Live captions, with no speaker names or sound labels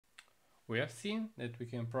We have seen that we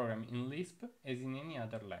can program in Lisp as in any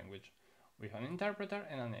other language, with an interpreter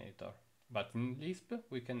and an editor. But in Lisp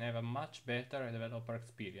we can have a much better developer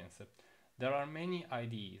experience. There are many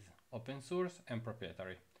IDEs, open source and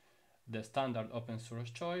proprietary. The standard open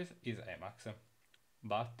source choice is Emacs.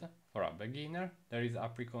 But for a beginner, there is a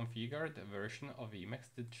pre-configured version of Emacs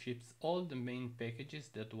that ships all the main packages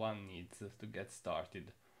that one needs to get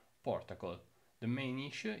started. Portacle. The main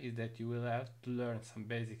issue is that you will have to learn some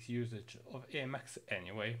basic usage of Emacs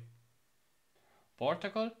anyway.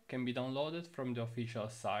 Portacle can be downloaded from the official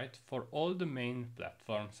site for all the main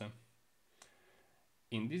platforms.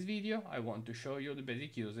 In this video, I want to show you the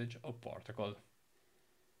basic usage of Portacle.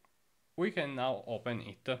 We can now open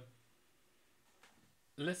it.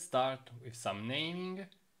 Let's start with some naming.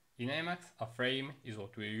 In Emacs, a frame is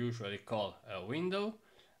what we usually call a window,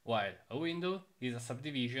 while a window is a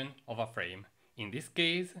subdivision of a frame. In this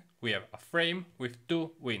case, we have a frame with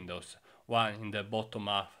two windows, one in the bottom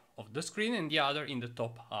half of the screen and the other in the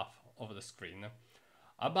top half of the screen.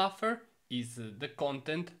 A buffer is the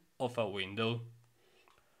content of a window.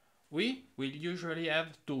 We will usually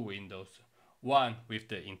have two windows, one with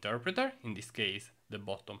the interpreter, in this case the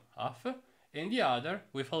bottom half, and the other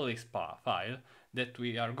with a Lisp file that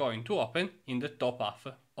we are going to open in the top half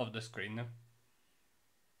of the screen.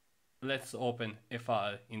 Let's open a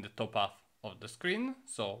file in the top half of the screen,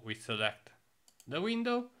 so we select the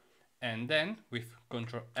window, and then with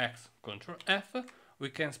Ctrl X, Ctrl F, we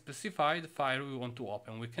can specify the file we want to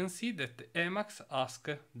open. We can see that Emacs asks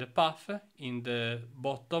the path in the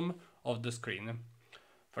bottom of the screen.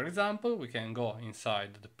 For example, we can go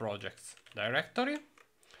inside the projects directory.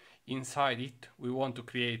 Inside it, we want to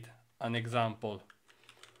create an example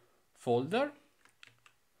folder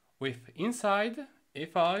with inside a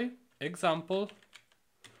file example.lisp.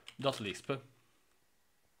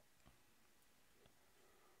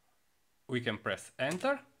 We can press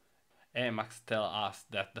enter. Emacs tells us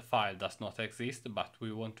that the file does not exist, but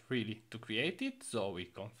we want really to create it, so we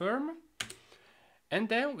confirm. And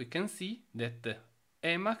then we can see that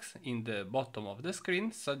Emacs in the bottom of the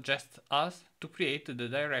screen suggests us to create the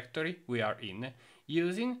directory we are in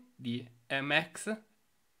using the mx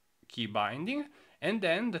key binding and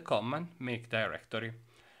then the command make directory.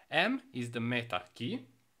 M is the meta key,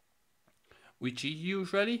 which is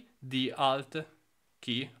usually the alt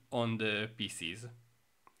key on the PCs.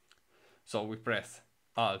 So we press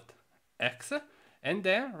Alt X and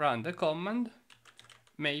then run the command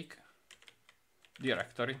make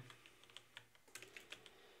directory.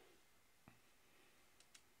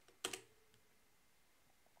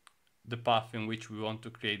 The path in which we want to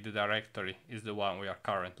create the directory is the one we are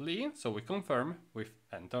currently in, so we confirm with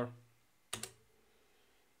enter.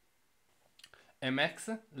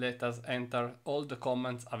 Mx let us enter all the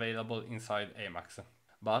commands available inside Emacs.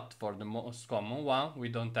 But for the most common one, we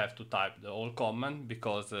don't have to type the whole command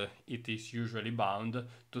because it is usually bound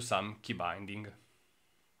to some key binding.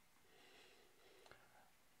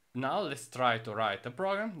 Now let's try to write a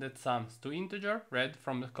program that sums to integer read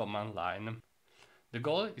from the command line. The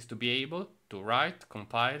goal is to be able to write,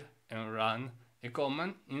 compile and run a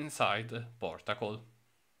command inside Portacle.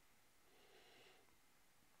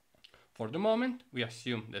 For the moment, we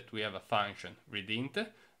assume that we have a function readInt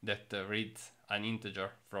that reads an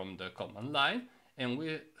integer from the command line, and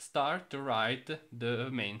we start to write the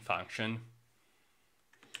main function.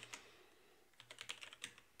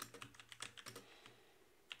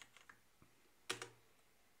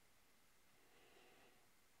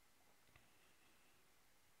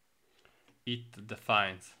 It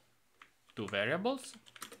defines two variables,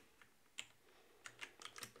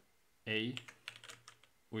 a,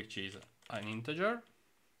 which is an integer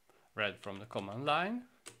read from the command line,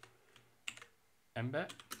 and b,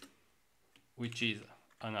 which is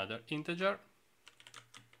another integer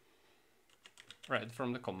read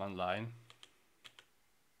from the command line.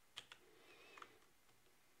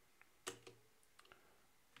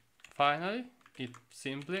 Finally, it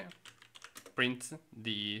simply prints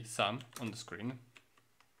the sum on the screen.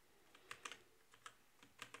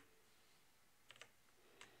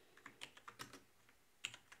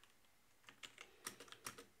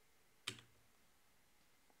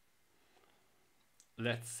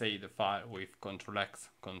 Let's save the file with Ctrl X,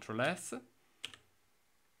 Ctrl S,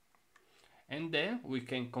 and then we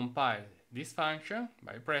can compile this function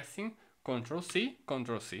by pressing Ctrl C,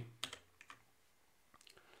 Ctrl C.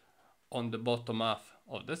 On the bottom half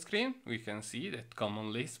of the screen, we can see that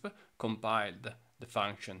Common Lisp compiled the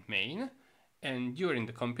function main, and during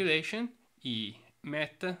the compilation, he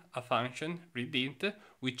met a function readInt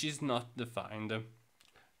which is not defined.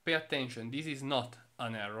 Pay attention, this is not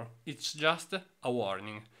an error, it's just a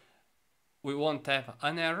warning. we won't have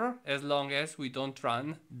an error as long as we don't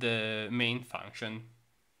run the main function.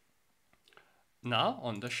 Now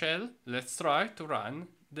on the shell, let's try to run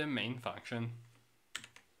the main function.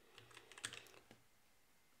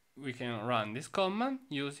 We can run this command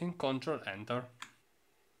using Ctrl Enter.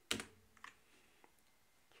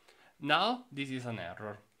 Now this is an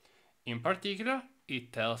error. In particular,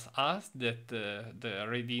 it tells us that the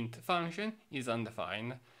readInt function is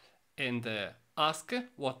undefined and asks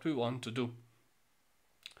what we want to do.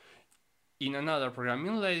 In another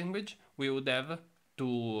programming language, we would have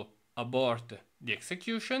to abort the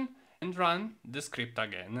execution and run the script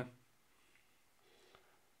again.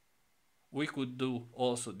 We could do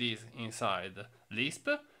also this inside Lisp,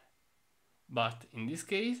 but in this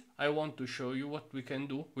case I want to show you what we can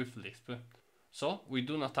do with Lisp. So we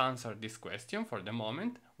do not answer this question for the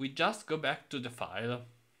moment, we just go back to the file.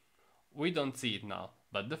 We don't see it now,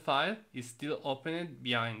 but the file is still opened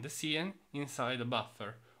behind the scene inside the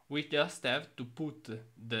buffer. We just have to put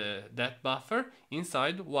that buffer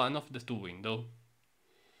inside one of the two windows.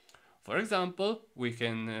 For example, we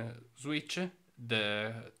can switch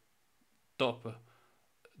the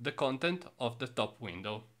content of the top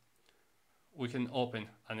window. We can open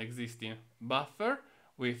an existing buffer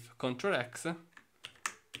with Ctrl X,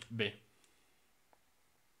 B,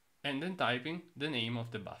 and then typing the name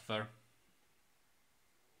of the buffer.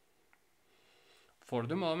 For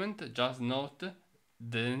the moment, just note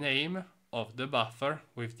the name of the buffer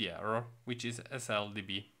with the error, which is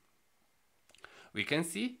SLDB. We can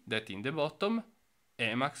see that in the bottom,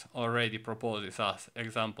 Emacs already proposes us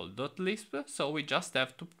example.lisp, so we just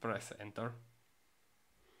have to press enter.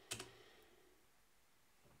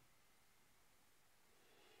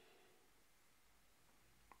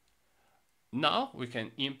 Now we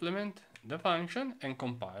can implement the function and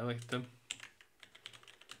compile it.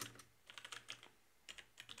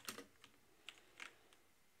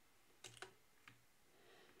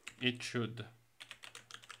 It should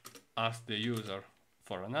ask the user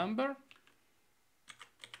for a number.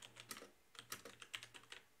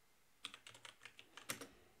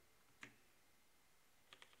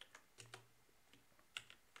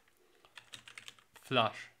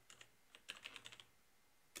 Flash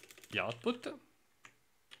the output.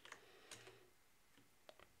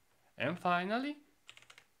 And finally,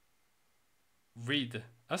 read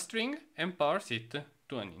a string and parse it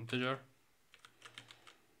to an integer.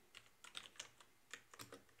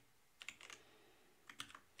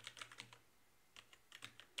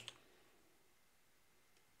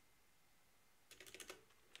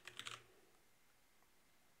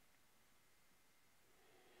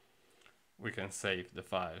 We can save the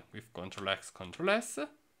file with Ctrl X, Ctrl S,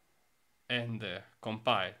 and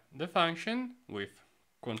compile the function with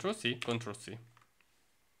Ctrl C, Ctrl C.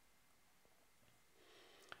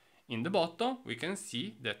 In the bottom, we can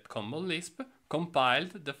see that Common Lisp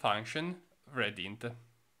compiled the function readInt.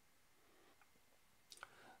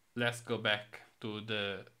 Let's go back to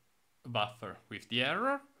the buffer with the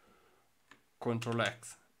error, Ctrl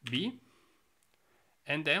X, B,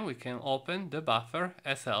 and then we can open the buffer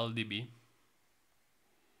SLDB.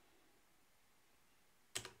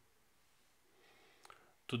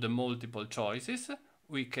 To the multiple choices,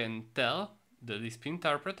 we can tell the Lisp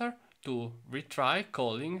interpreter to retry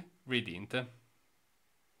calling readInt.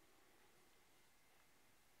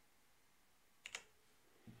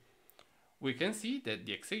 We can see that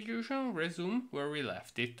the execution resumes where we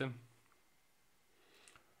left it.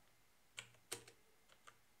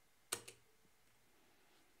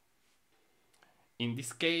 In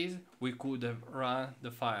this case, we could have run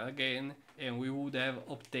the file again and we would have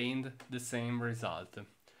obtained the same result.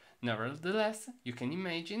 Nevertheless, you can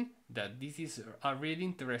imagine that this is a really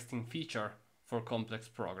interesting feature for complex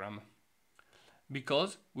program,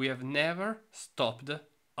 because we have never stopped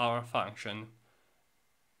our function.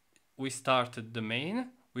 We started the main,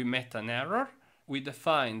 we met an error, we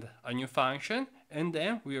defined a new function, and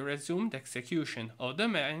then we resumed the execution of the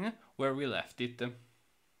main where we left it.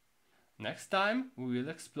 Next time, we will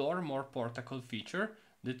explore more Portacle features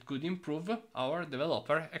that could improve our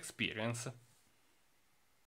developer experience.